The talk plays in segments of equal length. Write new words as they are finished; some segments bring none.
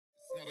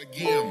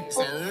Again, it's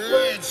a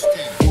rich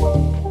thing.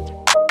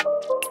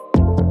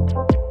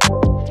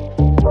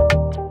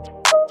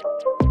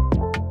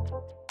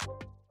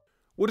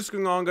 What is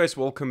going on, guys?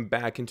 Welcome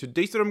back. In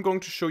today's video I'm going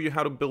to show you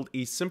how to build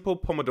a simple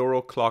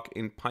Pomodoro clock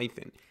in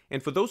Python.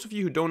 And for those of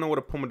you who don't know what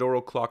a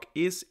Pomodoro clock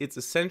is, it's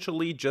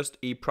essentially just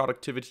a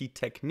productivity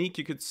technique,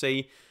 you could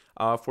say,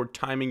 for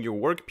timing your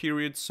work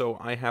periods. So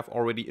I have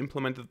already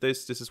implemented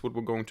this. This is what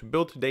we're going to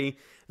build today.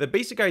 The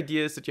basic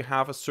idea is that you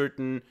have a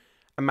certain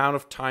amount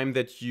of time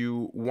that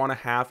you want to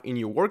have in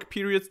your work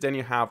periods, then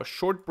you have a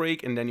short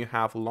break, and then you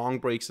have long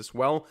breaks as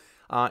well.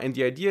 And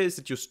the idea is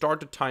that you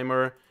start the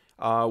timer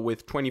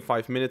with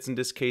 25 minutes in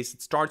this case.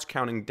 It starts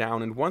counting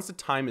down, and once the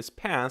time is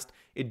passed,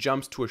 it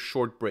jumps to a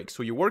short break.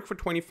 So you work for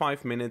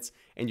 25 minutes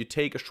and you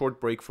take a short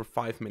break for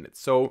 5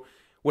 minutes. So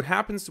what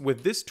happens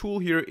with this tool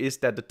here is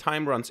that the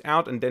time runs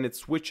out and then it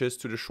switches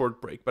to the short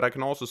break. But I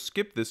can also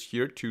skip this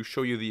here to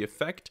show you the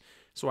effect.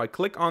 So I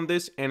click on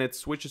this and it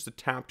switches the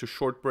tab to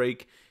short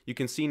break. You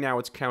can see now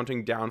it's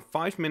counting down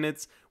 5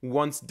 minutes.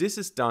 Once this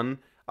is done,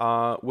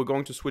 we're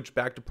going to switch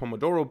back to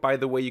Pomodoro. By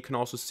the way, you can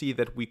also see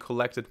that we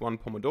collected one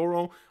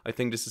Pomodoro. I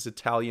think this is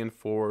Italian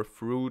for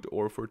fruit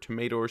or for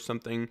tomato or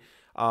something.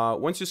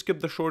 Once you skip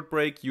the short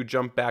break, you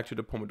jump back to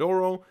the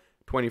Pomodoro.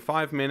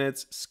 25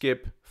 minutes,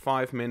 skip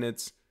 5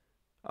 minutes,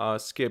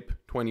 skip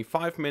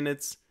 25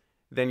 minutes.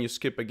 Then you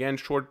skip again,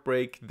 short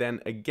break,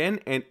 then again.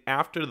 And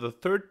after the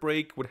third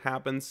break, what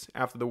happens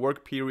after the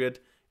work period,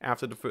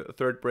 after the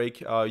third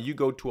break, you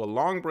go to a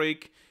long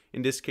break.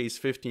 In this case,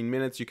 15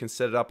 minutes. You can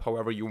set it up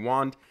however you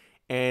want.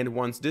 And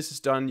once this is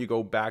done, you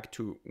go back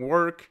to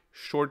work,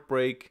 short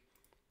break,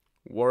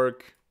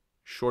 work,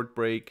 short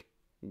break,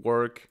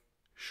 work,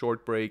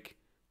 short break,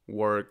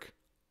 work,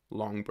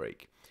 long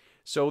break.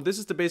 So this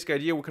is the basic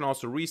idea. We can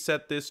also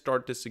reset this,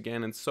 start this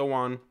again, and so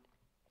on.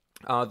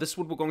 This is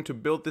what we're going to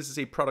build. This is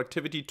a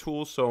productivity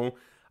tool. So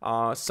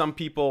some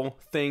people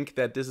think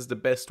that this is the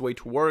best way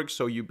to work.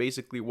 So you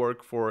basically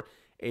work for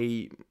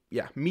a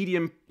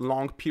medium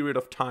long period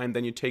of time,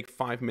 then you take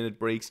 5-minute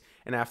breaks,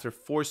 and after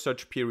 4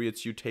 such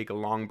periods you take a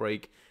long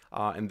break,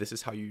 and this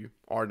is how you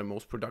are the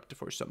most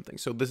productive or something.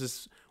 So this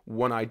is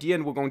one idea,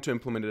 and we're going to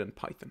implement it in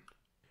Python.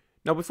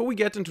 Now, before we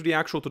get into the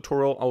actual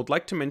tutorial, I would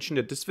like to mention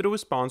that this video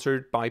is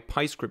sponsored by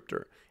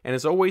PyScripter. And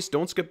as always,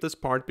 don't skip this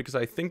part because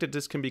I think that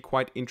this can be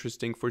quite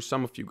interesting for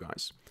some of you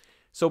guys.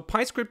 So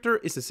PyScripter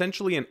is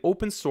essentially an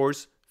open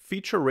source,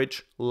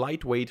 feature-rich,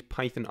 lightweight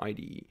Python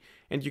IDE.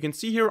 And you can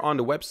see here on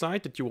the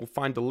website that you will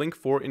find the link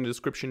for in the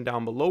description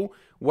down below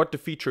what the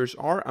features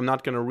are. I'm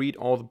not going to read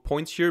all the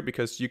points here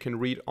because you can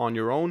read on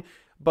your own.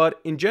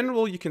 But in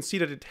general, you can see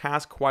that it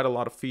has quite a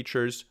lot of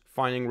features: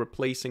 finding,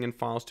 replacing in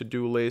files,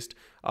 to-do list,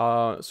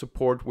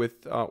 support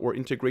with or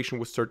integration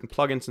with certain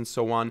plugins, and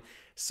so on.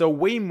 So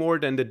way more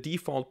than the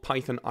default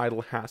Python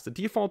idle has. The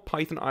default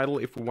Python idle,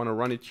 if we want to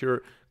run it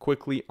here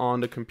quickly on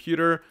the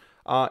computer,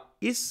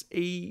 is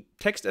a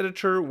text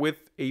editor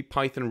with a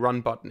Python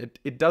run button.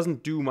 It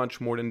doesn't do much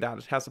more than that.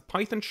 It has a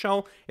Python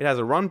shell, it has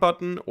a run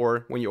button,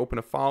 or when you open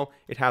a file,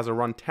 it has a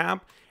run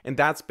tab, and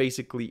that's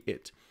basically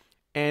it.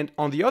 And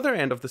on the other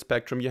end of the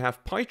spectrum, you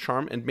have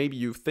PyCharm, and maybe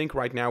you think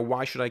right now,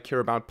 why should I care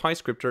about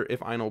PyScripter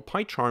if I know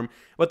PyCharm?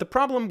 But the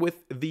problem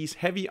with these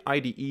heavy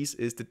IDEs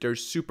is that they're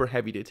super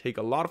heavy. They take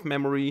a lot of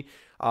memory.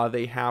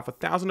 They have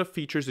 1,000 of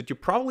features that you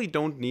probably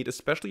don't need,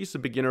 especially as a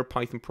beginner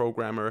Python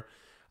programmer.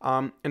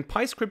 And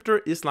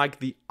PyScripter is like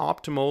the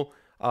optimal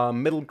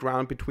middle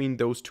ground between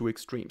those two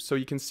extremes. So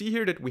you can see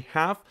here that we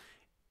have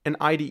an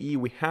IDE,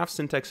 we have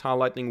syntax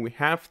highlighting, we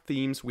have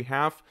themes, we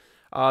have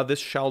this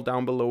shell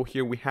down below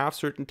here, we have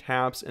certain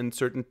tabs and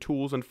certain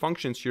tools and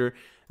functions here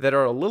that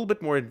are a little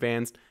bit more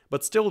advanced,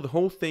 but still the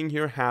whole thing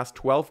here has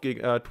 12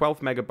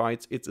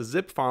 megabytes. It's a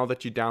zip file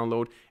that you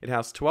download. It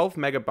has 12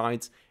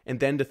 megabytes, and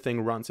then the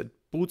thing runs. It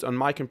boots on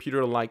my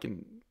computer like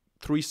in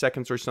 3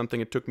 seconds or something.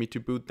 It took me to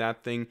boot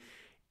that thing.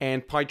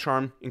 And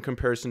PyCharm, in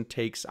comparison,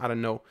 takes, I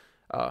don't know,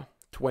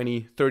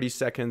 20, 30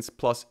 seconds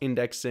plus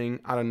indexing,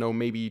 I don't know,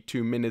 maybe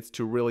 2 minutes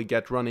to really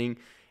get running.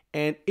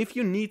 And if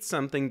you need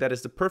something that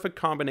is the perfect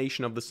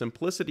combination of the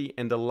simplicity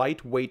and the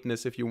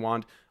lightweightness, if you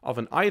want, of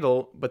an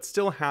idle, but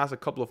still has a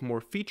couple of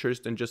more features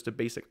than just a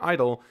basic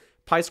idle,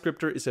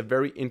 PyScripter is a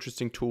very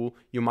interesting tool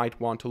you might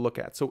want to look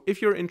at. So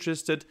if you're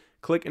interested,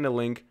 click in the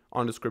link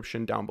on the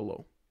description down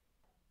below.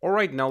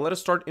 Alright, now let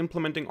us start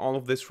implementing all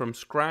of this from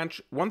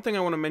scratch. One thing I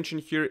want to mention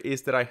here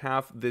is that I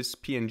have this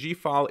PNG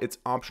file. It's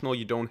optional,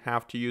 you don't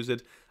have to use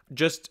it.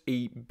 Just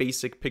a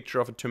basic picture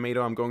of a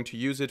tomato. I'm going to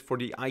use it for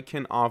the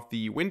icon of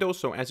the window.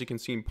 So as you can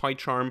see in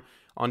PyCharm,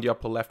 on the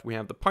upper left we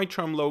have the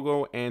PyCharm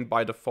logo, and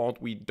by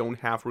default we don't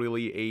have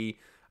really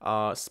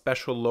a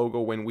special logo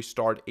when we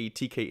start a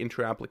TK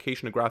intro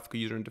application, a graphical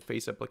user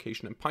interface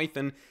application in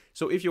Python.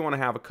 So if you want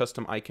to have a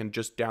custom icon,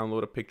 just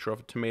download a picture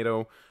of a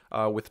tomato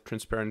with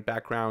transparent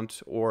background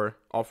or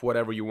of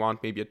whatever you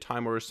want, maybe a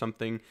timer or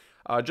something.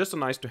 Just a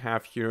nice to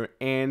have here.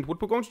 And what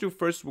we're going to do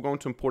first, we're going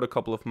to import a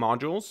couple of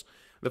modules.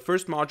 The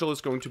first module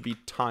is going to be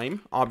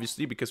time,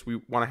 obviously, because we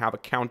want to have a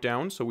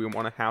countdown. So we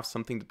want to have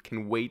something that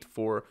can wait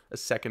for a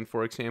second,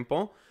 for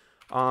example.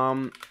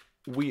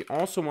 we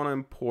also want to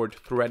import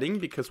threading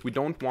because we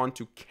don't want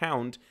to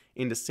count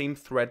in the same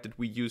thread that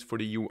we use for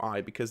the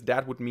UI, because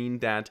that would mean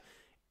that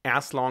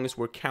as long as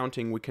we're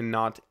counting, we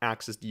cannot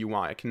access the UI.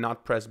 I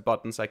cannot press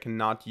buttons. I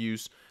cannot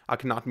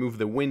move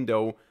the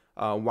window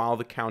while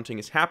the counting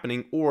is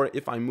happening, or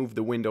if I move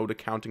the window, the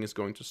counting is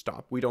going to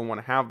stop. We don't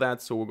want to have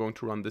that, so we're going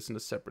to run this in a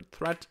separate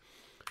thread.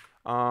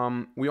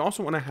 We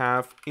also want to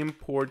have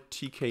import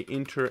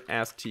tkinter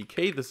as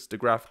tk. This is the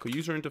graphical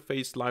user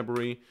interface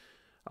library.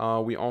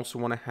 We also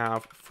want to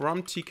have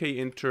from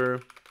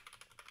tkinter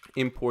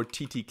import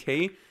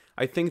ttk.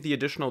 I think the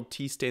additional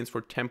T stands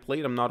for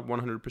template. I'm not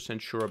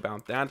 100% sure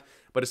about that,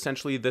 but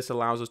essentially this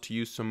allows us to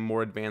use some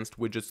more advanced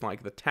widgets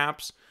like the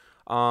tabs.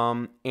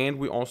 And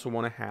we also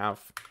want to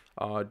have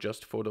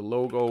just for the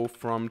logo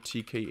from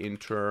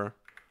tkinter,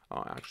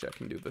 actually I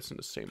can do this in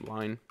the same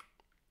line,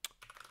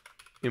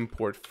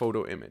 import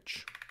photo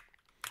image.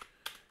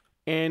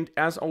 And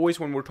as always,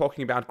 when we're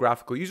talking about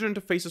graphical user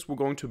interfaces, we're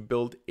going to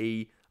build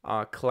a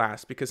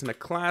class, because in a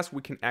class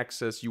we can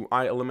access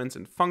UI elements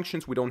and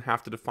functions. We don't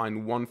have to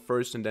define one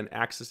first and then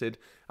access it.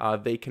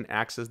 They can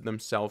access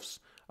themselves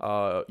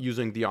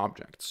using the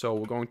object. So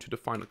we're going to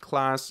define a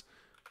class,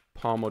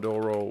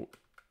 Pomodoro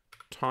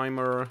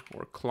timer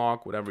or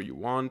clock, whatever you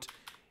want.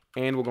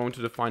 And we're going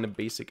to define a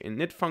basic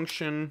init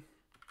function,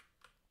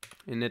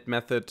 init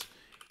method.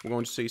 We're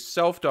going to say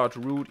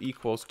self.root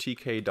equals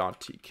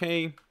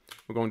tk.tk.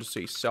 We're going to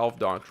say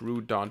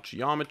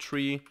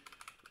self.root.geometry,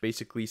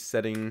 basically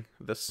setting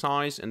the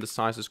size, and the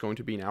size is going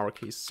to be, in our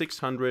case,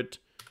 600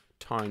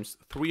 times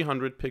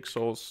 300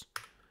 pixels.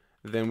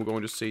 Then we're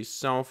going to say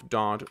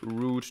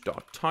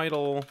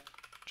self.root.title,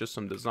 just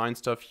some design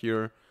stuff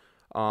here.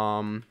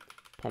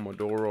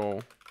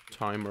 Pomodoro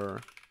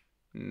timer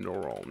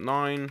neural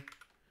 9,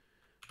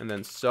 and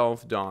then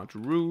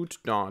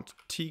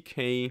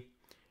self.root.tk.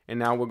 And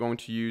now we're going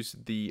to use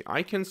the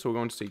icon, so we're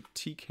going to say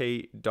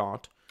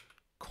tk.call,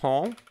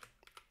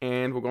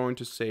 and we're going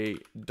to say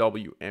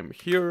wm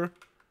here.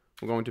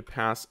 We're going to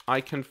pass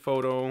icon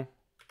photo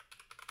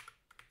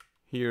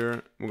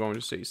here. We're going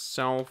to say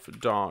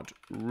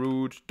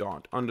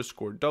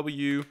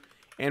self.root._w,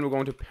 and we're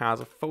going to pass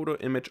a photo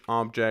image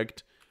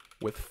object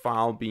with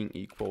file being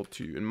equal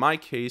to, in my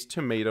case,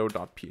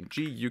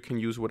 tomato.png. You can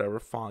use whatever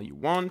file you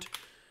want.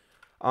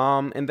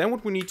 And then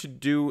what we need to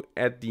do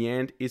at the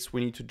end is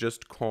we need to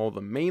just call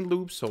the main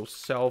loop. So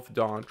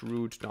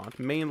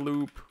self.root.main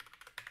loop.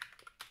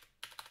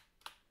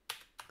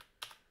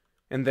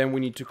 And then we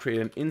need to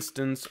create an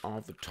instance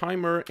of the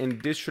timer.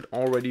 And this should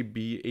already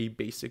be a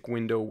basic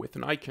window with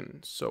an icon.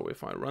 So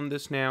if I run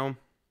this now,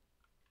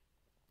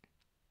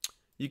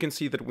 you can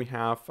see that we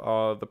have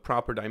the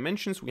proper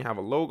dimensions. We have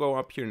a logo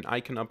up here, an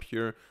icon up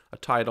here, a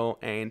title,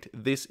 and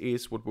this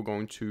is what we're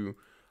going to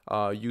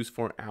use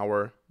for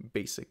our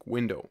basic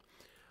window.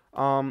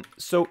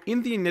 So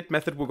in the init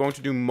method, we're going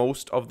to do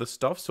most of the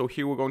stuff. So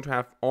here we're going to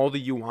have all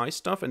the UI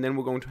stuff, and then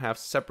we're going to have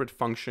separate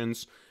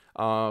functions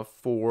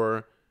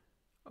for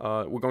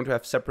the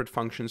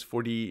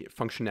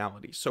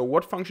functionality. So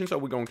what functions are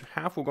we going to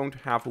have? We're going to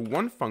have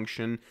one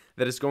function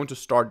that is going to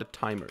start the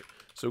timer.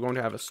 So we're going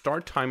to have a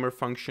start timer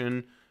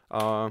function.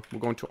 We're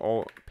going to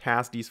all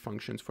pass these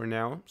functions for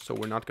now, so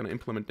we're not going to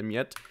implement them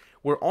yet.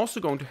 We're also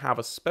going to have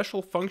a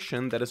special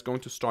function that is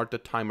going to start the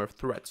timer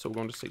thread. So we're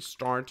going to say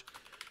start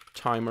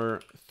timer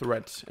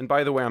thread. And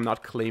by the way, I'm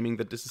not claiming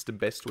that this is the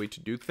best way to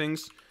do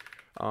things.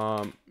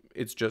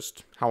 It's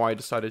just how I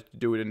decided to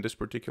do it in this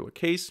particular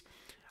case.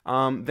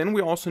 Then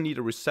we also need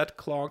a reset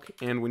clock,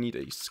 and we need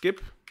a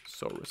skip.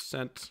 So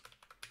reset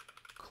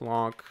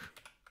clock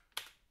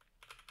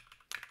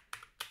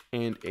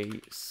and a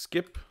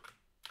skip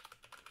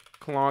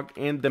clock,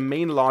 and the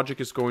main logic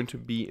is going to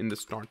be in the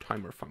start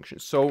timer function.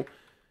 So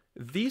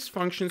these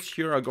functions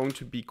here are going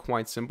to be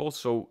quite simple.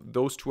 So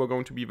those two are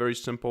going to be very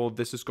simple.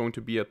 This is going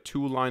to be a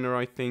two-liner,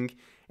 I think,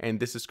 and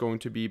this is going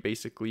to be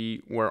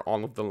basically where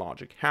all of the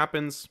logic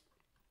happens.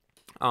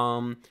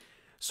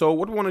 So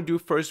what we want to do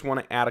first, we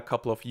want to add a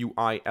couple of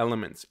UI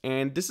elements,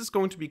 and this is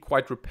going to be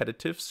quite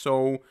repetitive.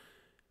 So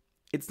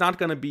it's not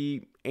going to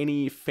be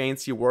any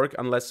fancy work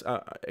unless,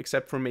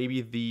 except for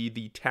maybe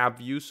the tab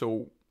view.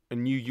 So a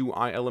new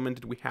UI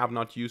element that we have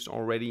not used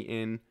already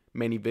in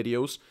many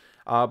videos.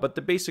 But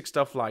the basic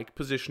stuff like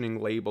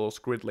positioning, labels,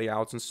 grid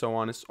layouts, and so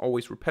on is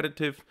always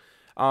repetitive.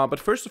 But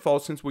first of all,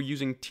 since we're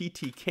using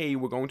TTK,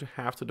 we're going to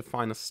have to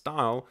define a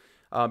style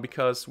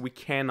because we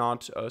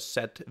cannot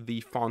set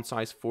the font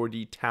size for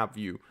the tab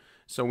view.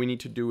 So we need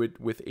to do it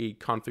with a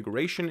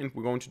configuration, and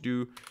we're going to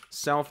do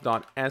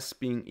self.s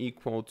being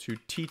equal to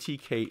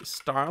ttk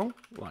style,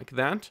 like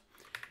that.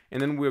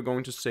 And then we're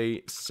going to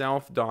say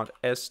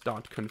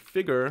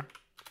self.s.configure,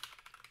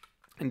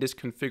 and this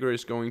configure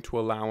is going to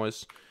allow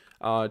us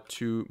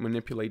to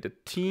manipulate the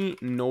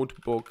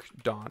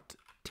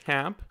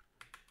tnotebook.tab.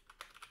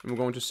 And we're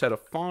going to set a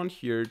font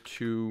here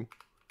to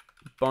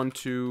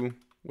Ubuntu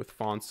with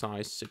font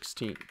size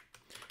 16.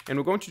 And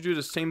we're going to do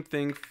the same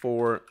thing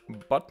for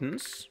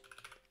buttons.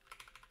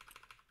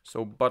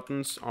 So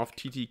buttons of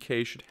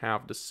TTK should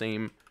have the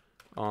same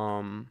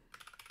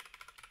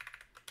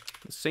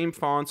the same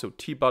font, so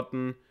T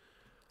button.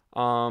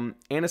 And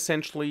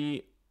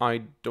essentially,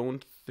 I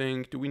don't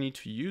think, do we need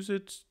to use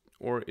it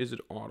or is it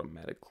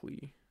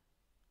automatically?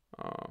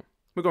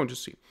 We're going to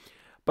see.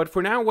 But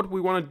for now, what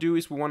we want to do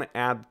is we want to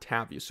add the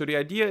tab view. So the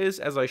idea is,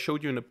 as I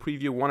showed you in the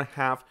preview, we want to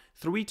have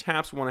 3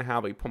 tabs. We want to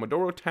have a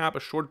Pomodoro tab, a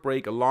short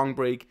break, a long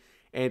break,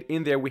 and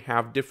in there we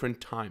have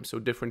different times, so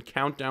different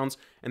countdowns,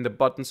 and the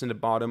buttons in the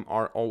bottom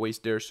are always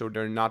there, so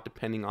they're not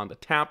depending on the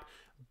tab,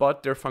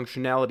 but their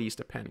functionality is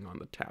depending on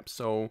the tab.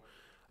 So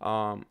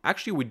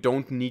actually, we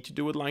don't need to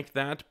do it like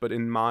that, but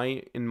in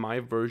my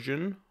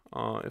version,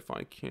 if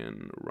I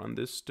can run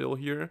this still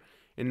here,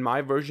 in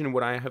my version,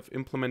 what I have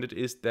implemented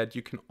is that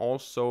you can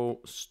also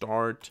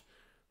start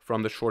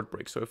from the short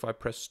break. So if I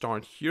press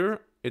start here,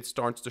 it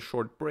starts the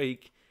short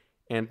break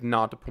and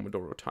not the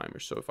Pomodoro timer.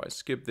 So if I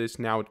skip this,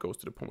 now it goes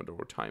to the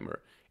Pomodoro timer,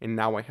 and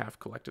now I have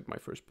collected my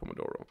first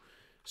Pomodoro.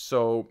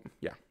 So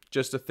yeah,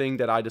 just a thing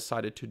that I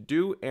decided to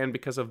do, and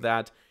because of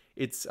that,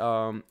 it's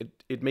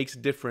it makes a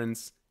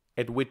difference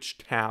at which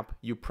tab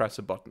you press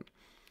a button.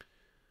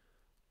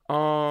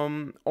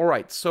 All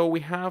right, so we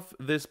have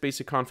this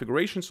basic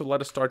configuration. So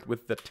let us start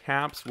with the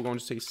tabs. We're going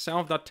to say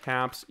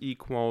self.tabs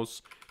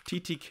equals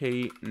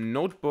ttk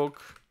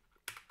notebook,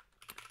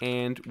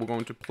 and we're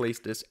going to place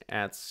this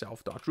at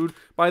self.root.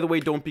 By the way,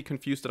 don't be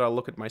confused that I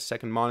look at my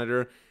second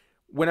monitor.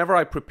 Whenever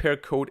I prepare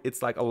code,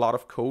 it's like a lot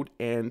of code,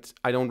 and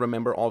I don't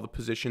remember all the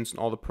positions and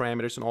all the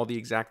parameters and all the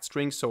exact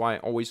strings, so I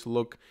always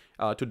look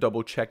to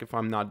double check if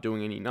I'm not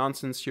doing any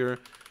nonsense here.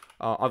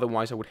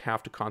 Otherwise, I would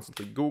have to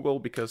constantly Google,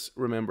 because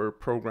remember,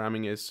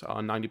 programming is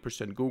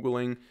 90%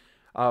 Googling.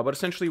 But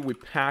essentially, we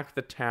pack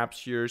the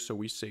tabs here. So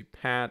we say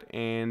pat,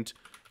 and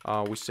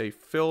we say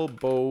fill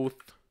both.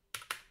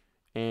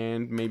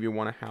 And maybe we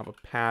want to have a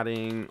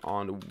padding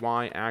on the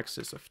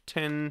y-axis of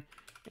 10.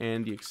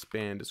 And the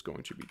expand is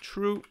going to be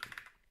true.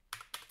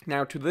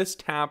 Now, to this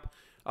tab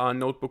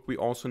notebook, we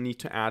also need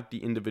to add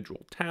the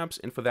individual tabs.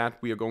 And for that,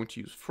 we are going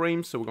to use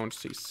frames. So we're going to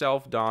say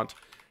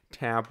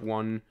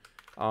self.tab1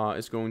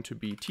 is going to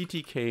be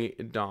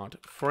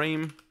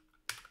ttk.frame,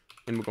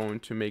 and we're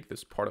going to make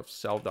this part of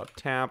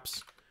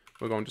self.tabs.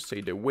 We're going to say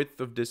the width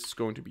of this is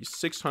going to be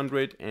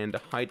 600, and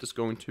the height is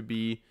going to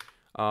be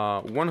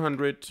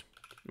 100.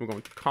 We're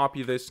going to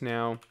copy this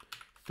now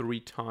 3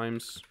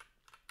 times.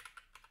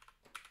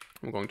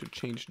 We're going to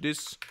change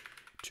this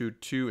to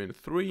 2 and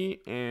 3,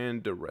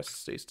 and the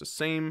rest stays the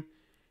same.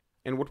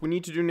 And what we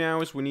need to do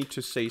now is we need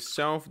to say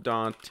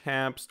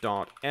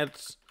self.tabs.add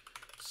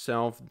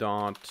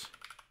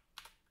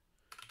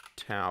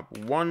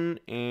self.tab1,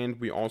 and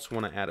we also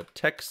want to add a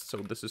text. So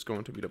this is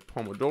going to be the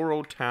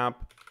Pomodoro tab,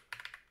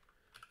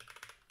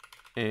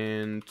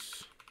 and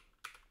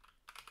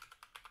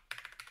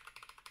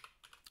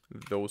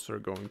those are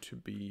going to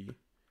be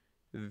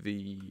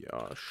the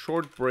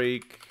short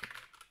break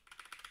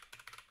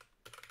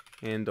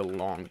and the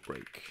long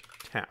break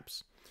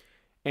tabs.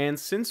 And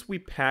since we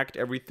packed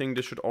everything,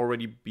 this should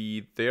already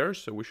be there,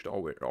 so we should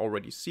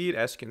already see it.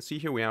 As you can see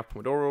here, we have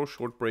Pomodoro,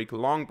 short break,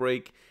 long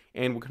break,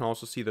 and we can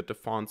also see that the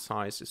font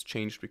size is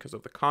changed because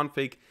of the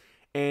config.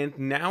 And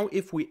now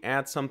if we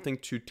add something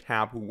to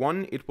tab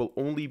 1, it will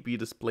only be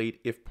displayed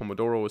if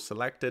Pomodoro is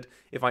selected.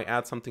 If I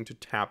add something to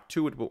tab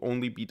 2, it will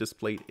only be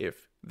displayed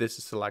if this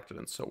is selected,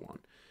 and so on.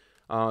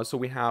 So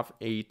we have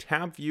a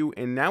tab view,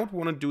 and now what we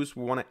want to do is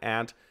we want to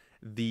add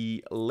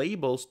the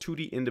labels to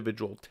the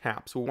individual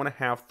tabs. So we want to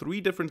have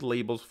 3 different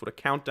labels for the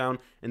countdown,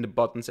 and the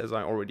buttons, as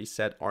I already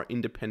said, are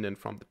independent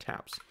from the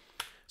tabs.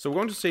 So we're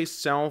going to say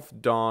self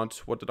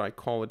dot, what did I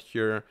call it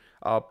here?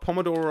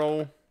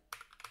 Pomodoro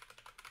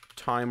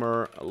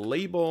timer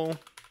label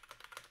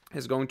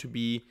is going to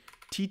be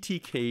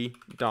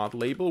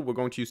ttk.label. We're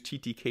going to use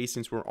ttk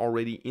since we're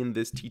already in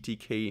this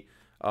ttk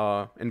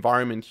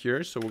environment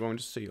here. So we're going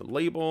to say a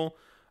label.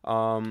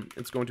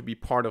 It's going to be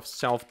part of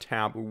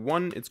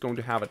self-tab1. It's going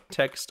to have a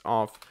text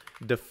of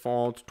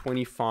default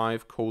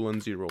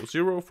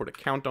 25:00 for the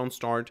countdown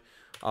start.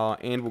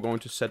 And we're going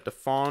to set the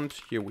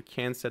font. Here we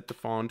can set the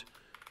font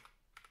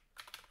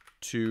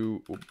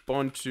to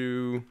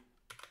Ubuntu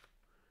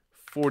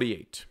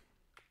 48.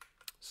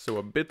 So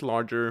a bit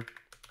larger.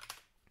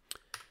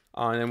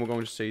 And then we're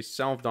going to say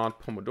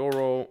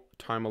self.pomodoro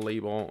timer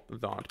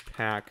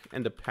label.pack,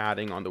 and the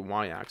padding on the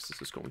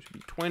y-axis is going to be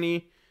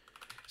 20.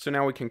 So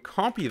now we can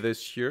copy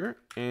this here,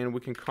 and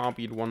we can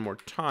copy it one more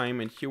time.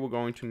 And here we're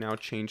going to now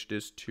change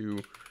this to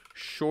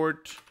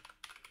short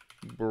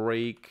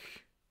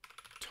break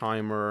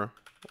timer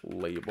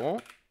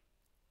label.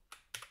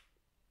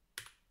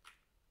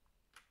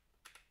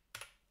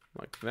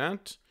 Like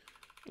that.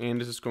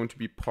 And this is going to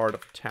be part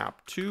of tab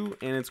 2,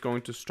 and it's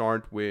going to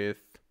start with,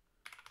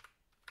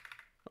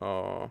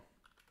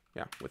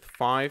 with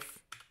 5.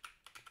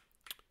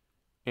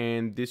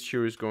 And this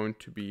here is going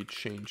to be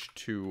changed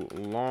to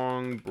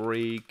long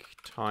break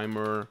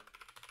timer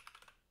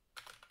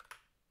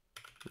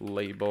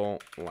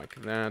label,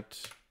 like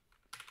that.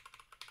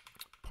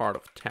 Part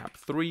of tab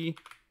 3.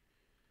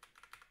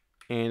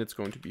 And it's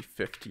going to be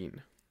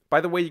 15. By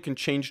the way, you can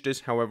change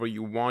this however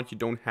you want. You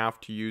don't have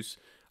to use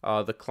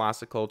the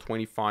classical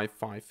 25,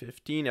 5,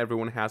 15.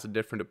 Everyone has a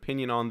different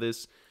opinion on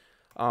this.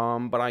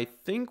 But I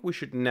think we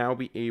should now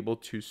be able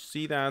to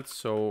see that.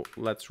 So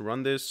let's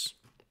run this.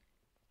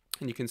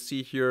 And you can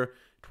see here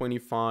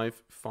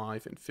 25,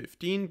 5, and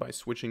 15 by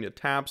switching the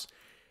tabs.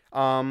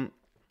 Now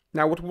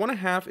what we want to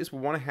have is we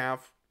want to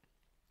have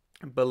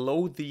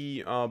below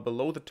the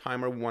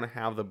timer, we want to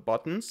have the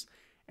buttons.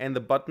 And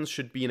the buttons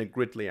should be in a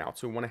grid layout.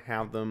 So we want to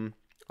have them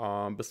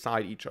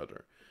beside each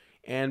other.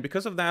 And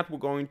because of that, we're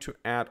going to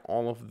add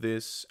all of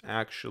this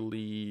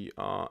actually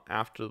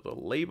after the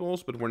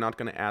labels, but we're not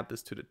going to add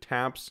this to the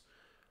tabs.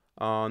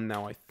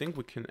 Now I think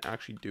we can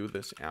actually do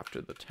this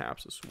after the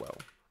tabs as well.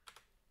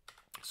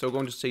 So we're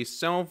going to say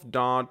self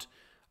dot,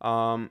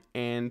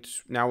 and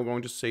now we're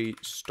going to say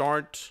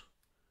start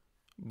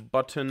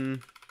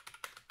button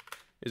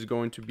is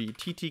going to be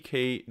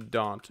ttk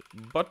dot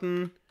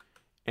button.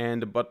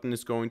 And the button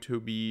is going to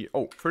be,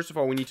 first of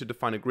all, we need to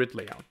define a grid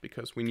layout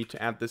because we need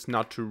to add this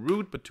not to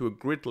root, but to a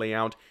grid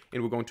layout.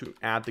 And we're going to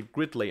add the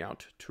grid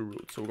layout to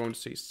root. So we're going to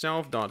say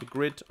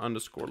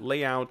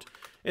self.grid_layout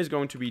is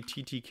going to be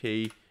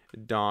ttk.frame,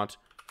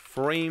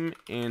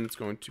 and it's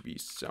going to be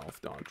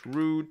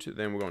self.root.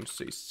 Then we're going to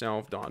say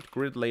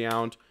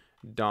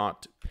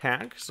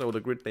self.gridlayout.pack. So the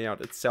grid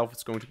layout itself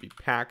is going to be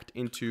packed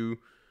into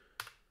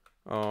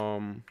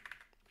the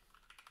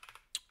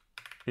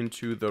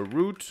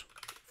root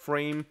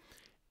frame,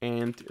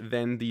 and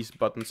then these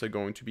buttons are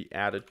going to be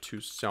added to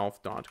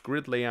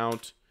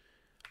self.gridlayout.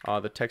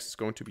 The text is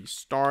going to be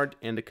start,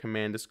 and the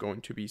command is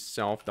going to be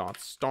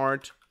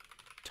self.start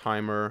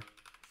timer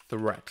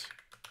thread,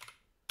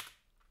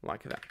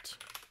 like that.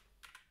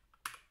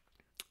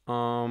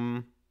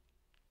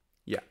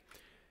 Yeah,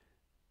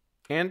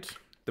 and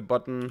the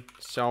button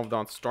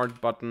self.start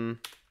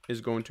button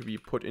is going to be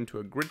put into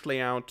a grid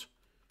layout,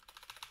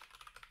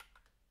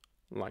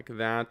 like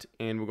that,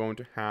 and we're going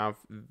to have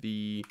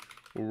the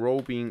row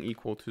being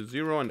equal to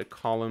 0 and the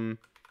column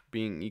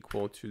being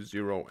equal to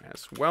 0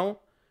 as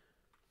well.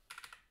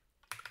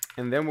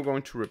 And then we're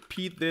going to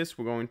repeat this.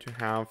 We're going to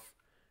have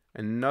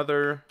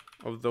another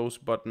of those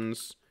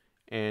buttons,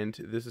 and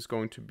this is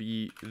going to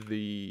be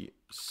the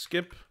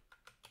skip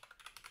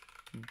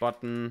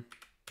button,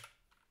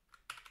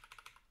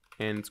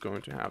 and it's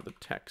going to have the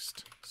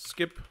text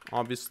skip,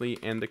 obviously,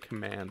 and the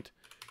command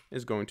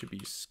is going to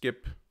be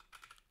skip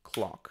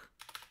clock.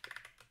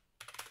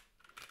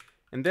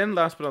 And then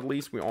last but not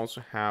least, we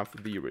also have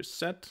the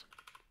reset.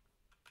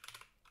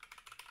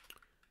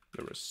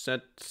 The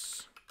reset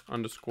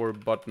underscore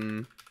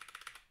button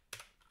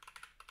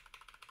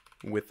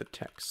with the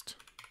text.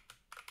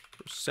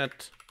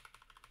 Reset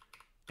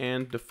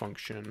and the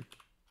function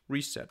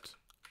reset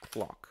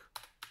clock.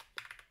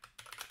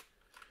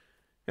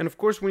 And of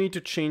course, we need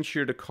to change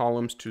here the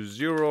columns to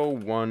 0,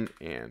 1,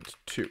 and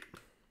 2.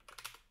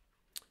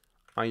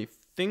 I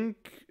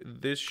think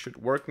this should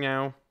work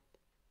now.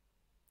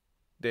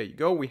 There you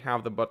go, we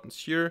have the buttons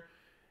here.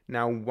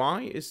 Now,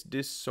 why is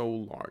this so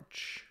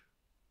large?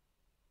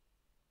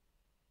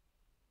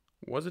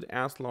 Was it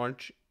as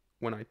large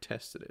when I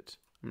tested it?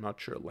 I'm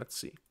not sure, let's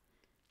see.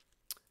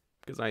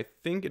 Because I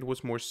think it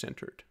was more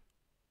centered.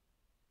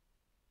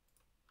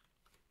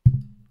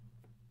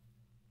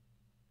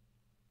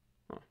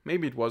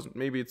 Maybe it wasn't,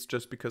 maybe it's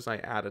just because I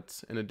added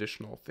an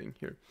additional thing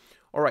here.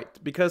 All right,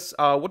 because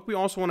what we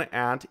also want to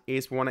add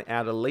is we want to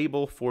add a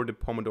label for the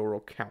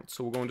Pomodoro count.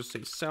 So we're going to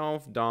say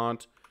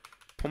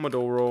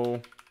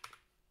self.pomodoro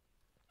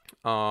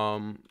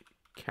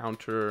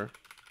counter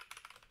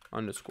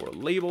underscore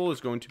label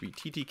is going to be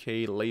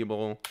ttk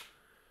label.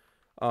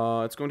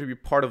 It's going to be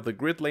part of the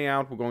grid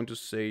layout. We're going to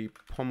say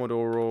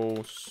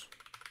Pomodoro's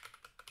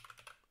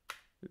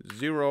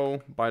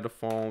 0 by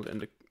default,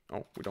 and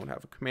we don't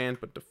have a command,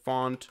 but the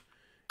font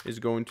is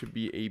going to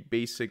be a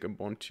basic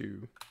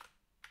Ubuntu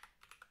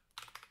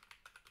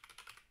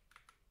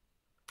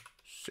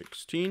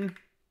 16.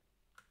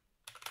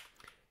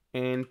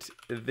 And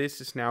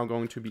this is now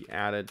going to be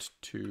added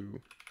to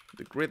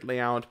the grid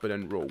layout, but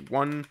in row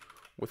 1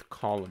 with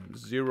column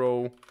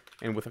 0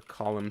 and with a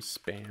column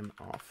span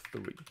of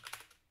 3.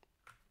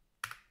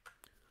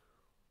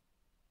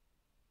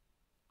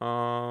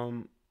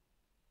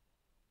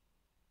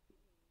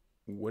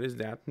 What is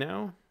that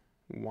now?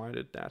 Why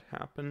did that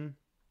happen?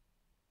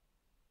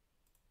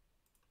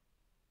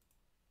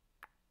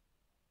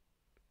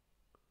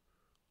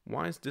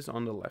 Why is this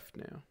on the left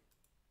now?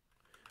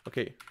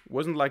 Okay,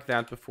 wasn't like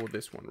that before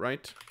this one,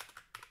 right?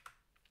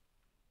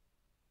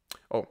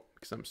 Oh,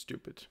 because I'm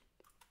stupid.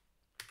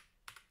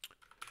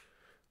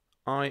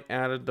 I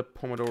added the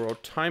Pomodoro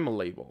timer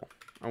label.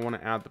 I want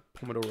to add the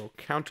Pomodoro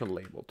counter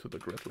label to the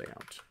grid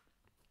layout.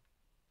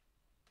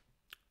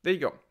 There you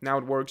go. Now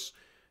it works.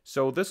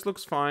 So this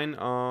looks fine.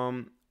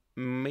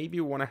 Maybe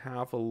we want to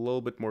have a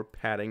little bit more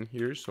padding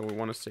here. So we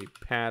want to say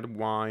pad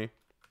y,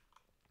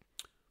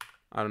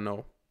 I don't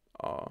know,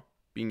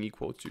 being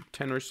equal to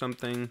 10 or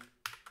something.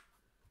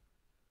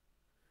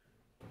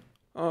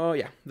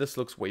 Yeah, this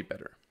looks way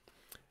better.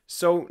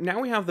 So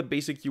now we have the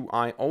basic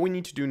UI. All we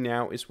need to do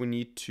now is we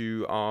need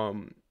to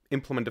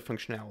implement the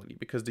functionality,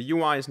 because the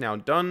UI is now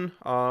done.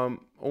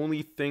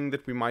 Only thing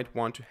that we might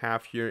want to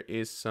have here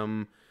is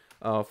some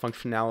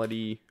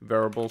functionality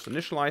variables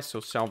initialized. So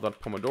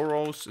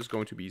self.pomodoros is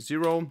going to be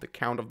 0, the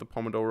count of the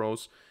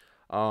pomodoros.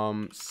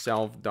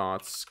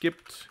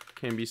 Self.skipped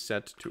can be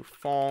set to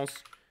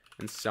false,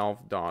 and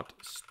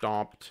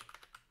self.stopped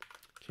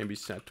can be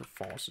set to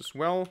false as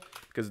well,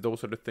 because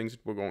those are the things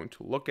that we're going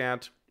to look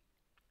at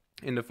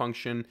in the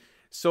function.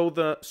 So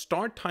the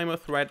start timer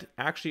thread,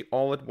 actually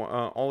all it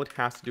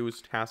has to do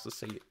is it has to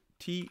say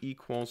t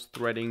equals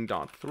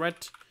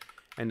threading.thread,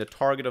 and the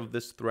target of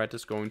this thread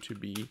is going to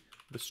be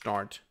the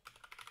start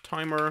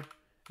timer,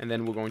 and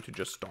then we're going to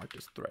just start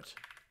this thread.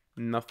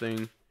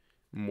 Nothing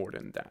more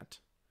than that.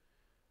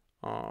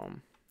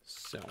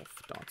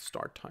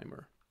 Self.start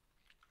timer.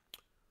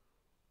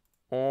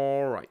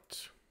 All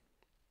right.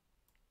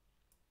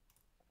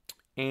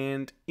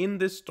 And in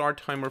this start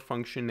timer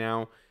function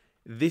now,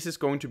 this is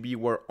going to be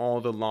where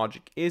all the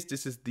logic is.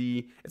 This is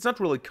it's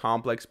not really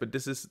complex, but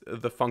this is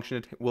the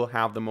function that will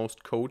have the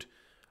most code.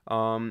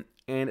 And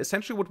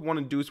essentially what we want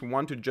to do is we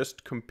want to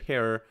just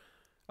compare,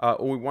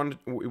 or we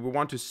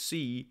want to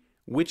see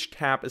which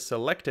tab is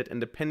selected, and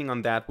depending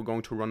on that, we're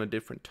going to run a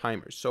different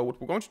timer. So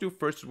what we're going to do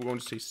first is we're going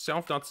to say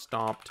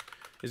self.stopped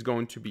is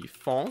going to be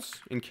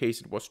false in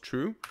case it was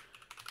true.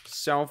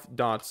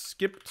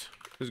 Self.skipped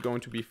is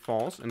going to be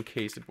false in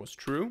case it was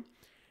true.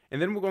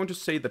 And then we're going to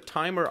say the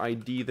timer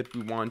ID that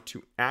we want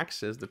to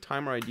access. The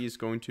timer ID is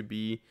going to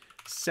be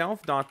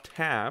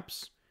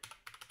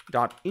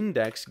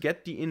self.tabs.index,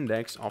 get the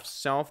index of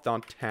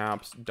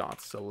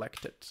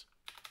self.tabs.selected.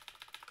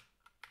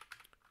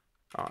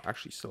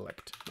 Actually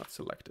select, not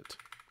selected.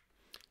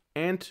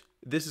 And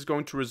this is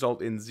going to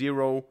result in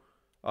 0,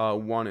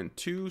 1, and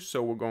 2.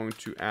 So we're going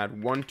to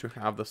add 1 to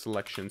have the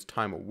selections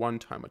timer 1,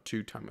 timer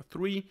 2, timer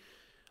 3.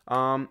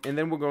 And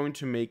then we're going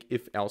to make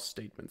if-else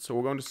statements. So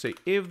we're going to say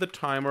if the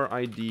timer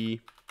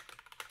ID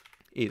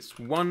is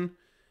 1,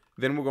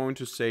 then we're going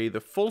to say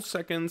the full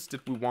seconds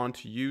that we want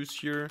to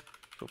use here.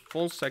 So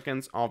full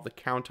seconds of the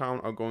countdown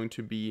are going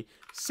to be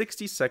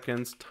 60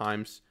 seconds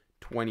times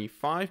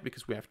 25,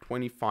 because we have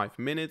 25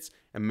 minutes.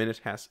 A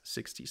minute has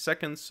 60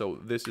 seconds. So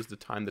this is the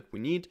time that we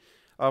need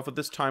for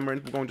this timer.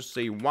 And we're going to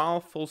say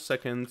while full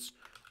seconds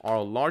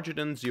are larger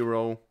than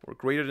 0 or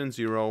greater than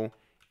 0,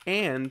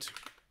 and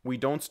we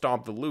don't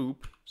stop the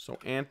loop, so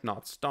and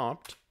not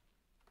stopped,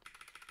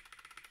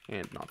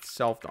 and not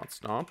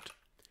self.stopped.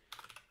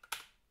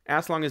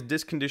 As long as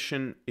this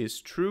condition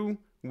is true,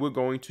 we're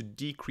going to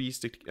decrease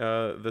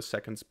the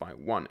seconds by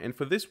 1. And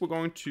for this, we're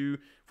going to,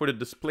 for the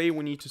display,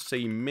 we need to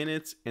say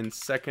minutes and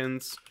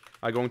seconds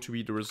are going to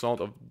be the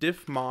result of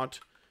diff mod.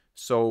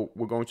 So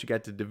we're going to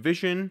get the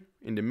division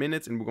in the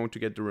minutes, and we're going to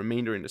get the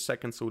remainder in the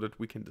seconds so that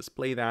we can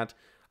display that.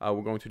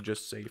 We're going to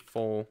just say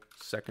full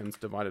seconds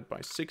divided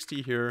by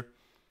 60 here,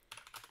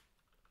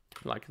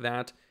 like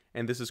that.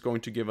 And this is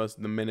going to give us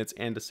the minutes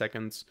and the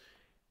seconds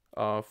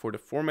for the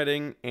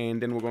formatting.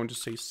 And then we're going to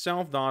say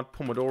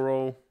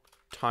self.pomodoro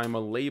timer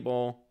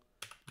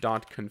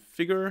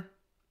label.configure,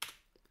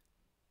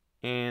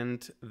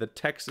 and the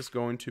text is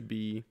going to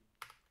be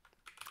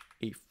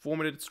a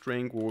formatted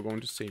string where we're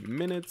going to say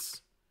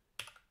minutes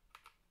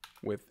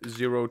with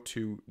 0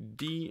 to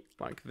D,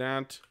 like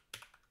that,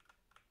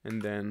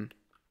 and then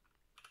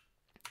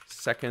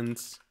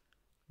seconds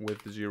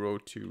with 0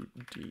 to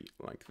D,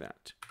 like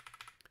that.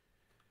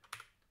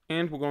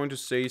 And we're going to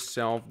say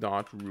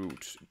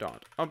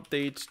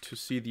self.root.update to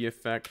see the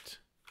effect.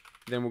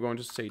 Then we're going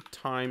to say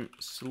time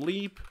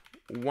sleep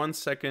 1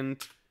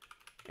 second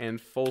and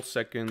full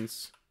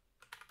seconds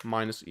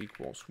minus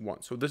equals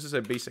 1. So this is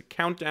a basic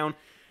countdown.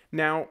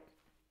 Now,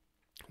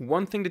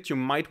 one thing that you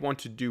might want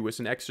to do as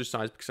an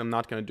exercise, because I'm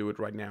not going to do it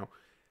right now,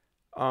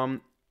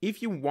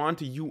 if you want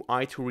the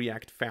UI to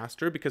react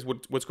faster, because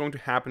what's going to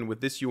happen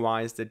with this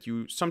UI is that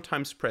you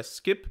sometimes press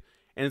skip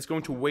and it's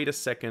going to wait a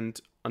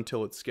second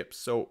until it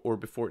skips, or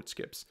before it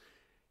skips.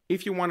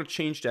 If you want to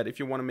change that, if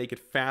you want to make it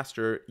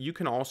faster, you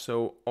can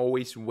also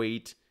always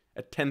wait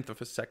a tenth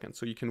of a second.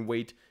 So you can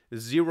wait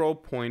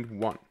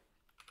 0.1,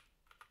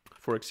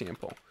 for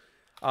example.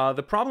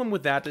 The problem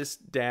with that is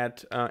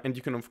that, and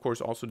you can of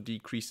course also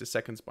decrease the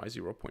seconds by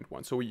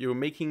 0.1. So you're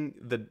making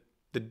the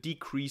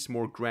decrease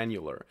more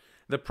granular.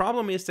 The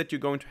problem is that you're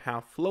going to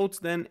have floats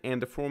then,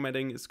 and the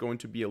formatting is going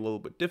to be a little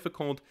bit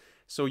difficult.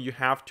 So you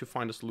have to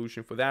find a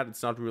solution for that.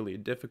 It's not really a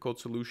difficult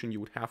solution. You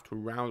would have to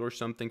round or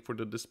something for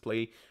the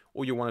display,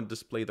 or you want to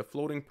display the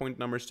floating point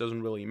numbers,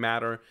 doesn't really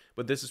matter.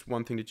 But this is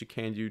one thing that you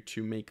can do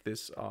to make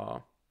this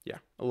a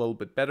little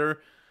bit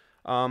better.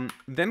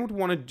 Then what we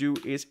want to do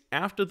is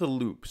after the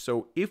loop.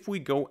 So if we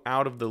go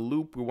out of the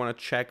loop, we want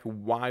to check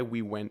why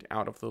we went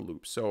out of the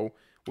loop. So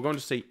we're going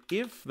to say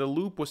if the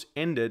loop was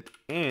ended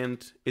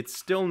and it's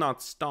still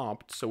not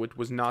stopped, so it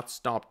was not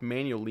stopped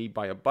manually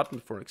by a button,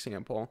 for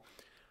example,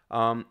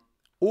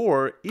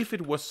 or if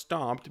it was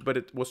stopped, but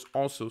it was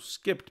also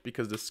skipped,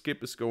 because the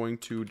skip is going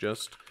to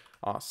just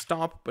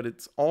stop, but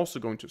it's also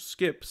going to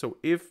skip. So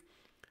if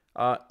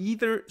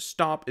either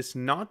stop is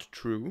not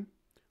true,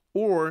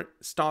 or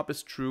stop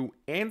is true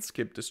and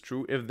skip is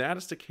true. If that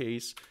is the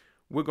case,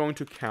 we're going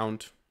to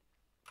count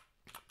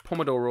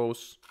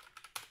Pomodoros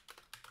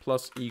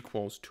plus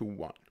equals to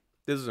 1.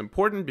 This is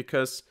important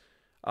because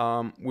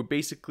we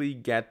basically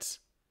get,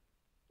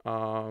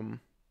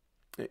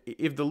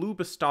 if the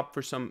loop is stopped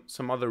for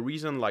some other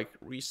reason, like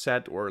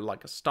reset or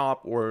like a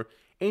stop or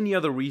any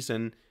other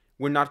reason,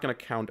 we're not going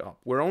to count up.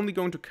 We're only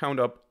going to count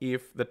up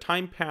if the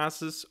time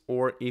passes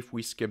or if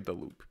we skip the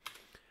loop.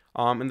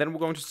 And then we're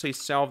going to say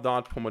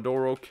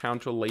self.pomodoro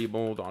counter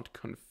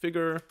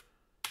label.configure.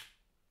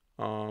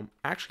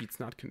 Actually, it's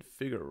not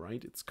configure,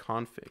 right? It's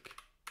config.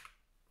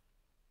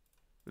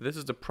 This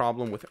is the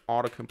problem with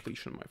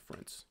auto-completion, my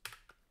friends.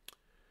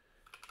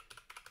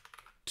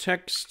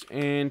 Text,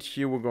 and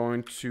here we're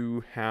going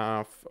to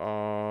have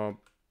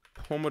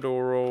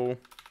Pomodoro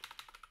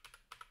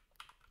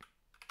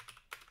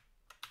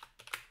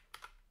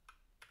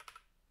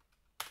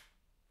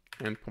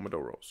and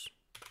Pomodoros.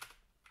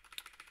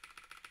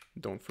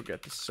 Don't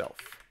forget the self.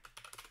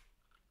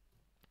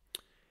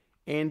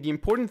 And the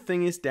important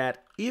thing is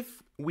that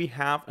if we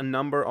have a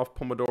number of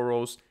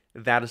Pomodoros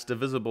that is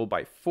divisible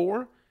by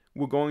 4,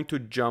 we're going to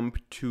jump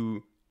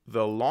to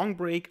the long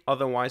break.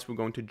 Otherwise, we're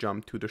going to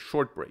jump to the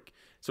short break.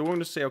 So we're going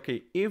to say,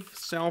 okay, if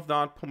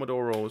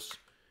self.pomodoros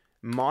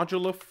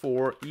modulo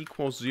 4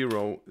 equals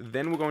 0,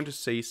 then we're going to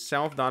say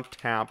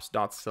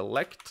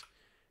self.tabs.select.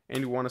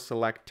 And we want to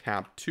select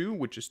tab 2,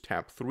 which is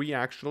tab 3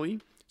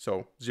 actually.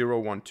 So 0,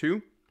 1,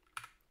 2.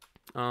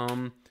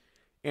 And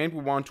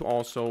we want to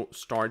also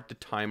start the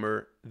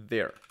timer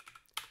there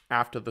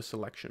after the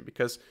selection,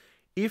 because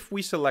if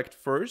we select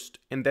first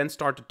and then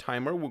start the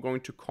timer, we're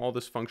going to call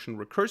this function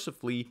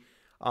recursively,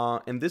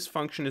 and this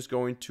function is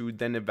going to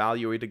then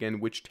evaluate again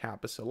which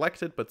tab is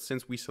selected, but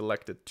since we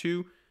selected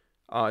 2,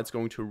 it's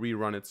going to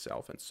rerun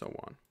itself and so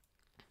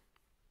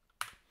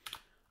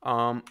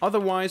on.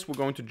 Otherwise, we're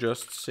going to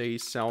just say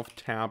self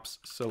tabs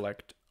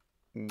select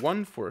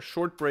 1 for a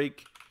short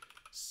break,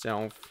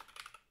 self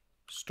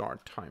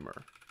start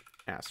timer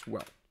as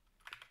well.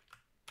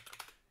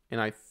 And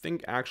I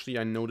think actually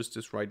I noticed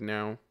this right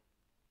now.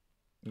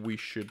 We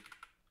should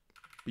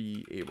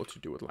be able to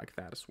do it like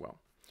that as well,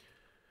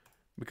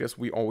 because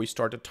we always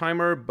start a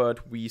timer,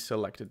 but we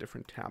select a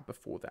different tab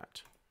before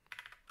that.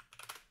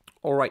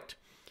 All right.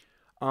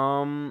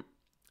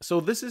 So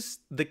this is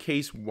the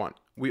case 1.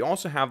 We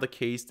also have the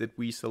case that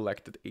we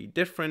selected a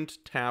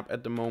different tab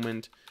at the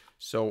moment.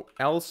 So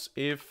else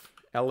if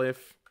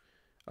elif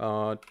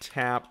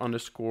tab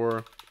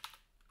underscore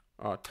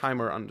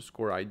timer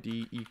underscore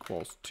ID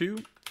equals 2.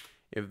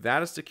 If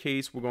that is the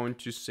case, we're going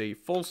to say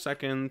full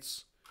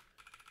seconds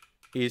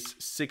is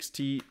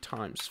 60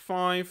 times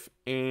 5,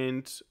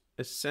 and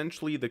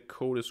essentially the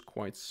code is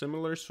quite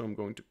similar, so I'm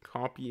going to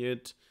copy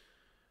it.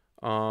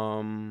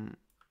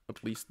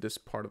 At least this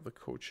part of the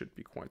code should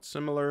be quite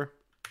similar.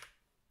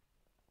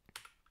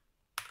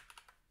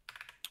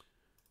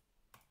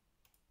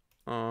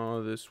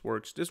 This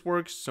works, this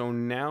works. So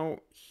now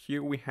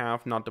here we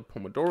have not the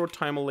Pomodoro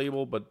timer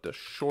label, but the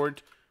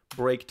short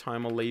break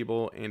timer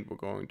label, and we're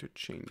going to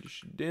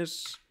change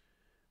this.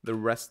 The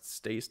rest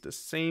stays the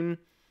same.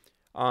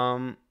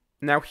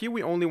 Now here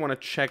we only want to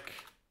check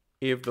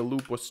if the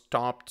loop was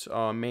stopped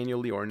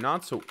manually or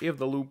not. So if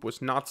the loop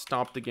was not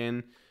stopped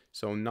again,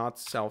 so not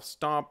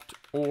self-stopped,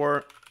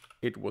 or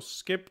it was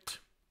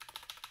skipped,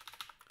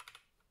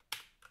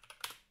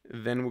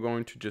 then we're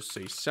going to just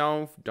say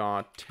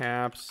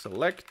self.tab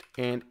select,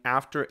 and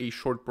after a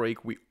short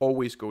break we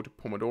always go to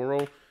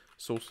Pomodoro,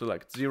 so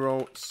select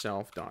 0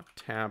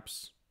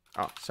 self.tabs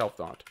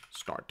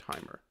self.start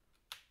timer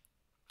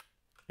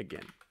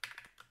again.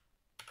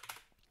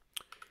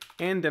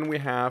 And then we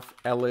have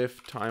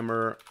elif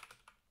timer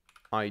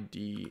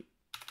ID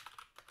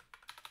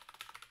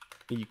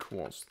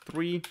equals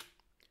 3.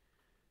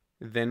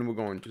 Then we're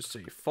going to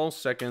say full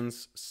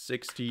seconds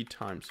 60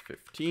 times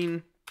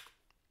 15.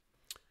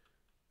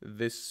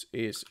 This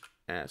is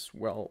as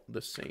well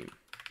the same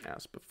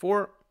as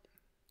before.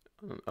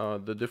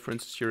 The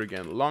difference is here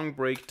again, long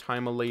break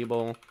timer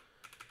label.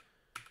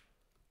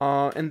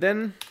 And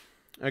then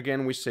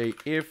again we say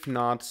if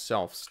not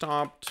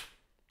self-stopped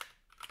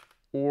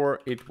or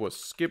it was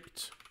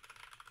skipped,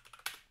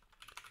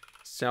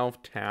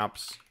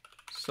 self-tabs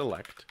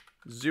select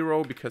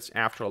 0, because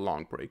after a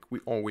long break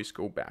we always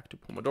go back to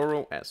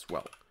Pomodoro as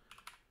well.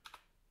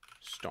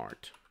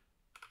 Start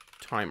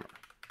timer.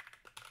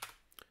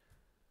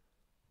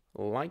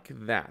 Like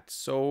that.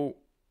 So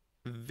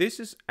this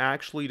is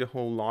actually the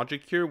whole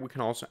logic here. We can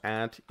also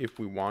add, if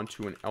we want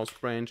to, an else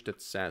branch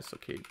that says,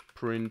 okay,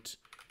 print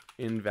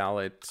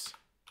invalid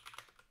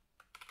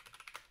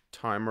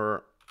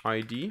timer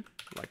ID,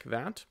 like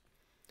that.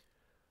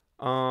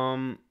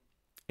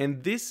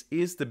 And this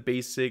is the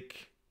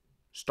basic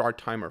start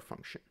timer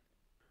function.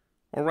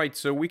 All right,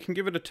 so we can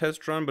give it a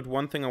test run, but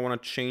one thing I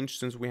want to change,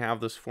 since we have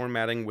this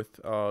formatting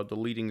with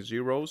deleting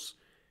zeros,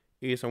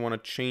 is I want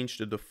to change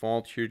the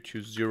default here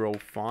to 0,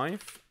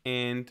 5,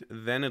 and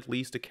then at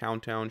least the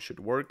countdown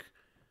should work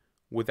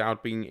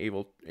without being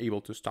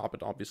able to stop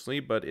it, obviously.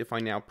 But if I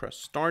now press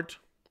start,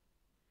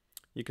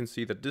 you can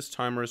see that this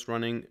timer is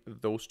running.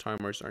 Those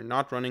timers are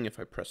not running. If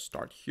I press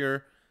start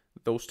here,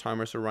 those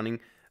timers are running.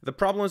 The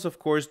problem is, of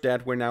course,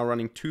 that we're now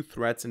running 2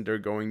 threads and they're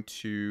going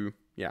to,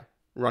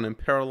 run in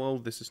parallel.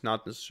 This is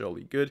not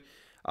necessarily good.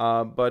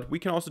 But we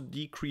can also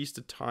decrease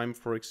the time,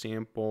 for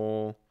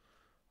example.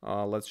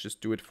 Let's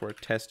just do it for a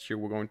test here.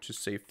 We're going to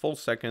say full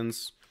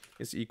seconds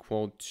is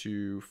equal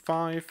to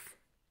 5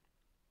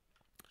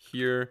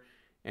 here,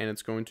 and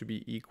it's going to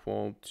be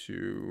equal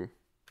to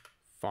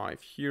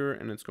 5 here,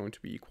 and it's going to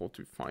be equal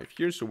to 5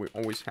 here. So we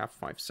always have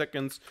 5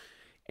 seconds,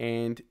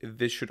 and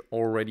this should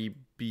already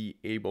be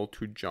able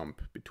to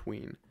jump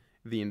between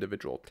the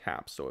individual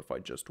tabs. So if I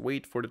just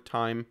wait for the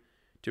time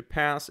to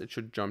pass, it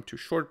should jump to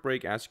short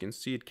break. As you can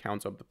see, it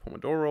counts up the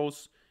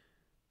Pomodoros,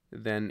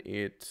 then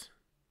it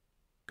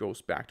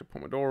goes back to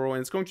Pomodoro, and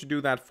it's going to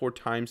do that 4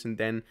 times, and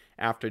then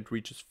after it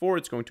reaches 4,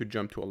 it's going to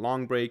jump to a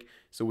long break,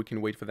 so we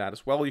can wait for that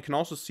as well. You can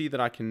also see that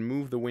I can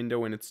move the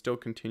window and it still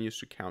continues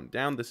to count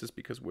down. This is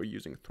because we're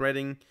using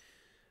threading.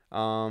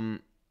 And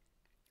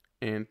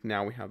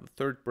now we have the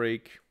 3rd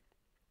break.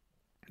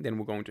 Then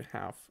we're going to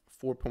have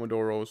 4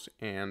 Pomodoros,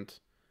 and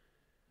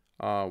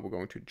we're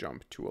going to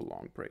jump to a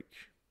long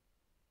break.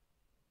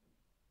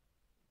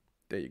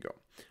 There you go.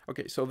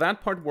 Okay, so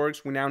that part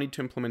works. We now need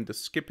to implement the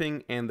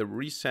skipping and the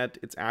reset.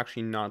 It's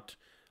actually not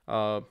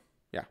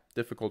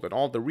difficult at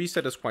all. The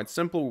reset is quite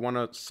simple. We want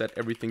to set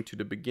everything to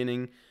the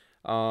beginning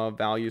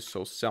value.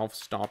 So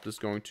self-stopped is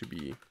going to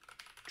be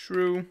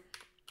true.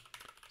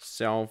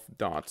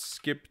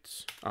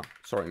 Self.skipped,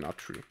 sorry, not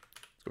true.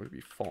 It's going to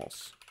be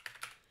false.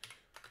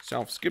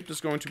 Self-skipped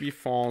is going to be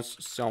false.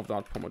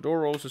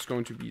 Self.pomodoros is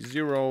going to be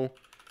 0.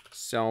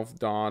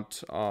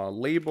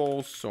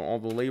 Self.labels, so all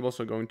the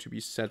labels are going to be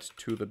set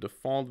to the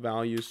default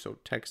value. So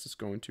text is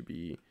going to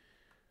be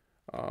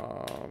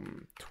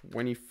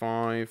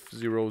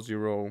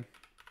 2500.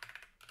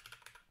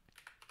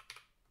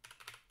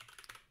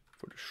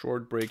 For the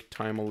short break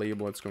timer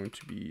label, it's going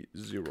to be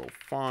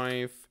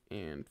 05,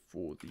 and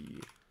for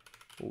the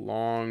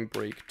long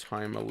break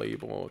timer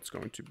label, it's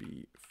going to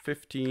be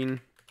 15.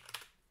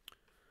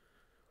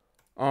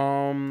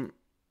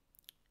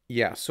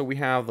 Yeah, so we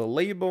have the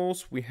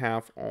labels, we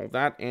have all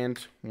that, and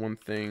one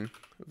thing,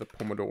 the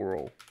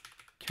Pomodoro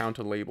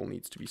counter label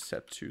needs to be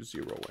set to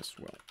 0 as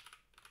well.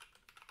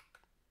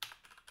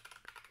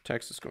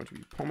 Text is going to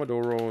be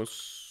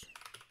Pomodoros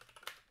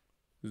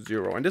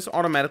 0, and this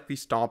automatically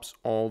stops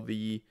all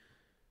the,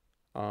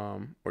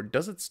 or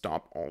does it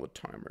stop all the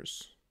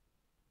timers?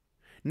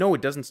 No,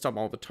 it doesn't stop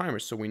all the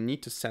timers, so we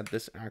need to set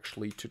this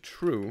actually to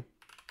true.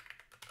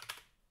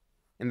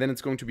 And then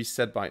it's going to be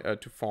set by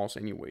to false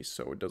anyway,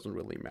 so it doesn't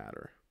really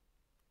matter.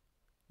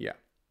 Yeah.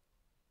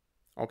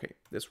 Okay,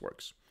 this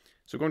works.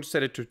 So we're going to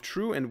set it to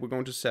true, and we're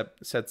going to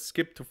set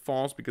skip to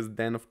false, because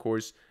then, of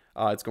course,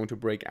 it's going to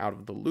break out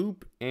of the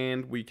loop.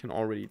 And we can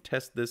already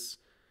test this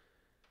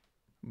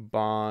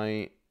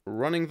by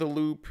running the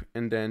loop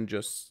and then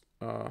just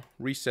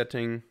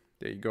resetting.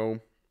 There you go.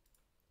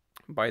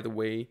 By the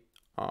way,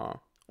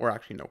 or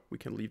actually, no, we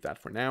can leave that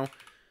for now.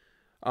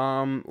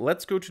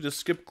 Let's go to the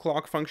skip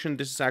clock function.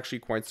 This is actually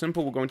quite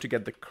simple. We're going to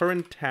get the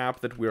current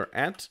tab that we're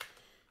at,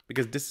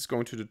 because this is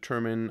going to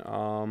determine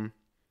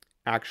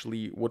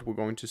actually what we're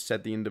going to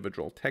set the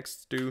individual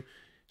texts to.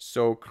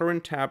 So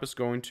current tab is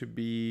going to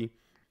be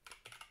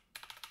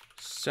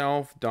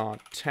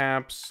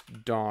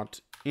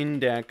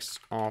self.tabs.index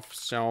of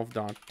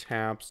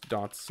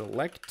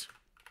self.tabs.select.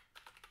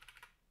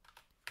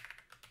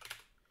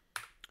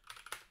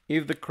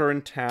 If the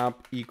current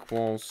tab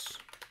equals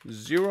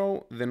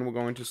 0, then we're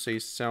going to say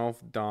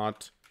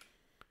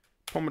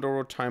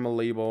self.pomodoro timer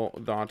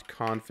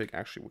label.config.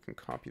 Actually, we can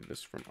copy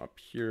this from up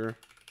here.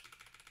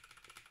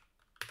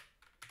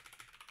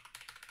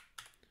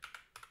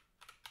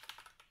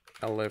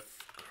 Elif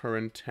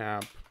current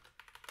tab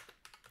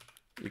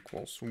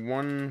equals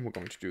 1. We're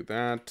going to do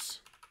that.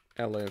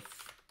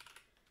 Elif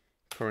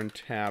current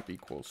tab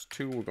equals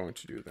 2. We're going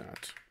to do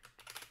that,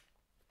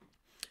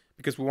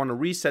 because we want to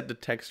reset the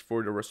text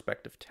for the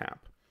respective tab.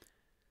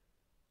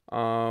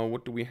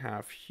 What do we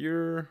have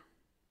here?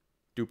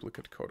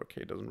 Duplicate code.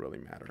 Okay, it doesn't really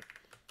matter.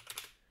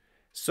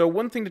 So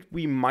one thing that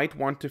we might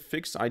want to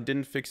fix, I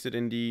didn't fix it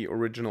in the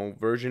original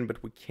version,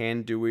 but we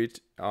can do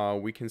it.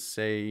 We can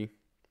say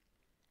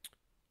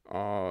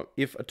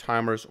if a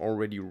timer is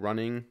already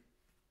running,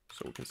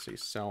 so we can say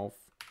self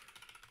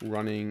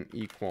running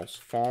equals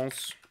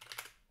false.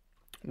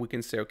 We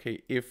can say,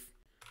 okay, if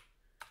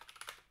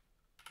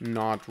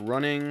not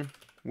running,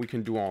 we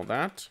can do all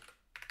that.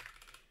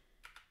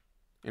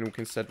 And we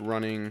can set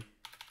running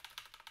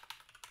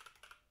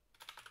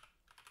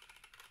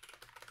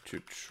to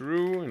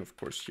true. And of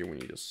course, here we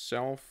need a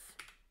self.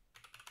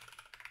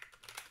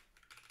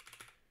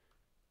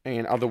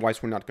 And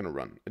otherwise, we're not going to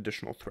run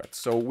additional threads.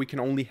 So we can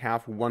only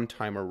have one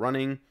timer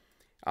running.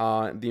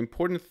 The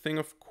important thing,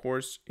 of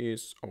course,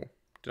 is... Oh,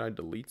 did I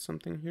delete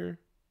something here?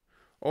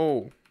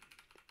 Oh,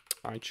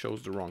 I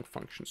chose the wrong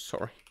function.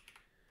 Sorry.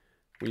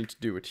 We need to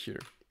do it here.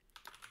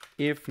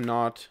 If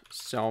not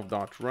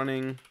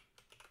self.running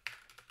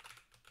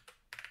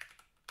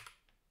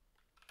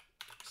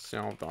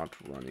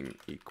self.running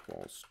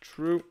equals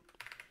true.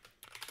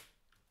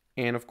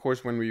 And of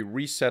course, when we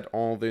reset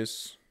all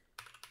this,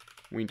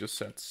 we just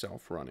set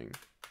self-running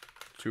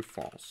to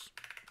false.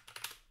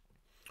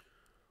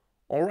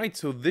 All right,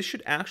 so this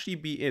should actually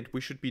be it. We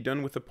should be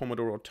done with the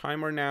Pomodoro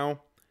timer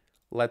now.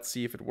 Let's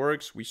see if it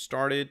works. We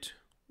start it.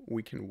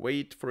 We can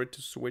wait for it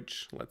to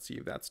switch. Let's see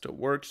if that still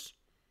works.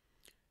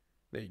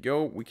 There you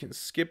go. We can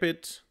skip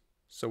it.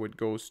 So it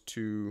goes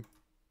to...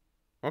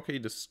 Okay,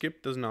 the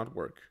skip does not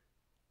work.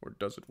 Or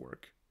does it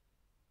work?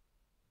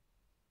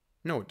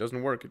 No, it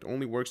doesn't work. It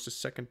only works the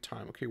second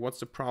time. Okay, what's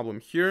the problem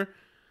here?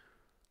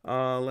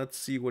 Let's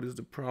see, what is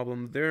the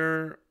problem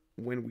there?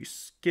 When we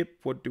skip,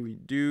 what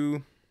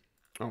do?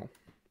 Oh,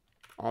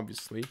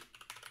 obviously,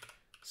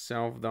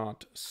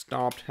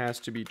 self.stopped has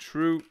to be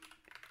true,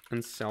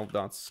 and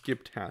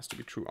self.skipped has to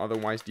be true.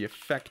 Otherwise, the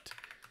effect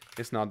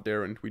is not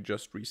there, and we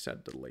just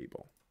reset the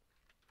label.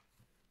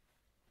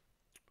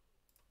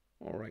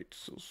 All right,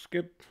 so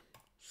skip,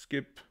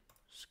 skip,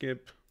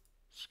 skip,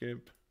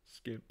 skip,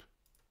 skip,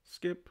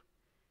 skip.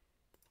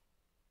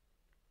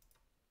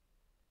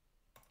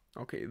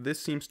 Okay, this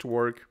seems to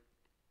work.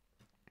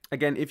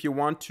 Again, if you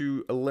want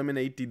to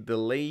eliminate the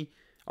delay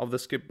of the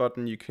skip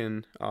button, you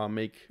can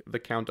make the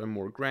counter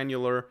more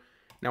granular.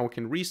 Now we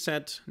can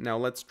reset. Now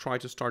let's try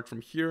to start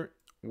from here.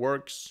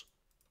 Works.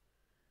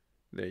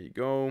 There you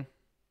go.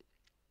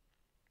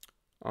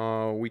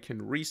 We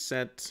can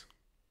reset.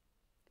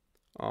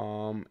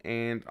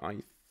 And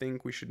I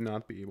think we should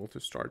not be able to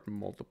start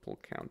multiple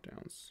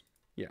countdowns.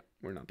 Yeah,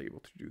 we're not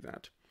able to do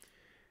that.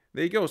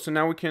 There you go. So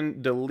now we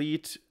can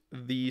delete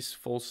these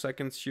full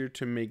seconds here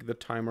to make the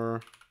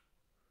timer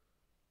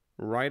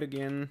right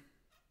again.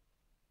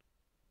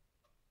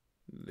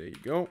 There you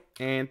go.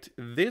 And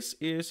this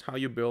is how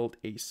you build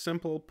a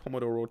simple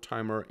Pomodoro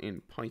timer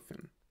in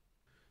Python.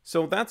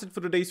 So that's it for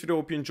today's video.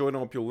 Hope you enjoyed and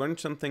hope you learned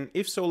something.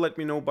 If so, let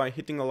me know by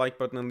hitting the like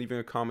button and leaving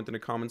a comment in the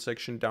comment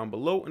section down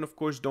below. And of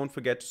course, don't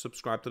forget to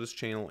subscribe to this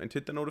channel and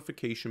hit the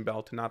notification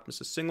bell to not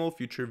miss a single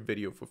future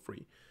video for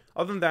free.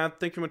 Other than that,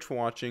 thank you much for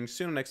watching.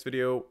 See you in the next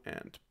video,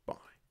 and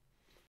bye.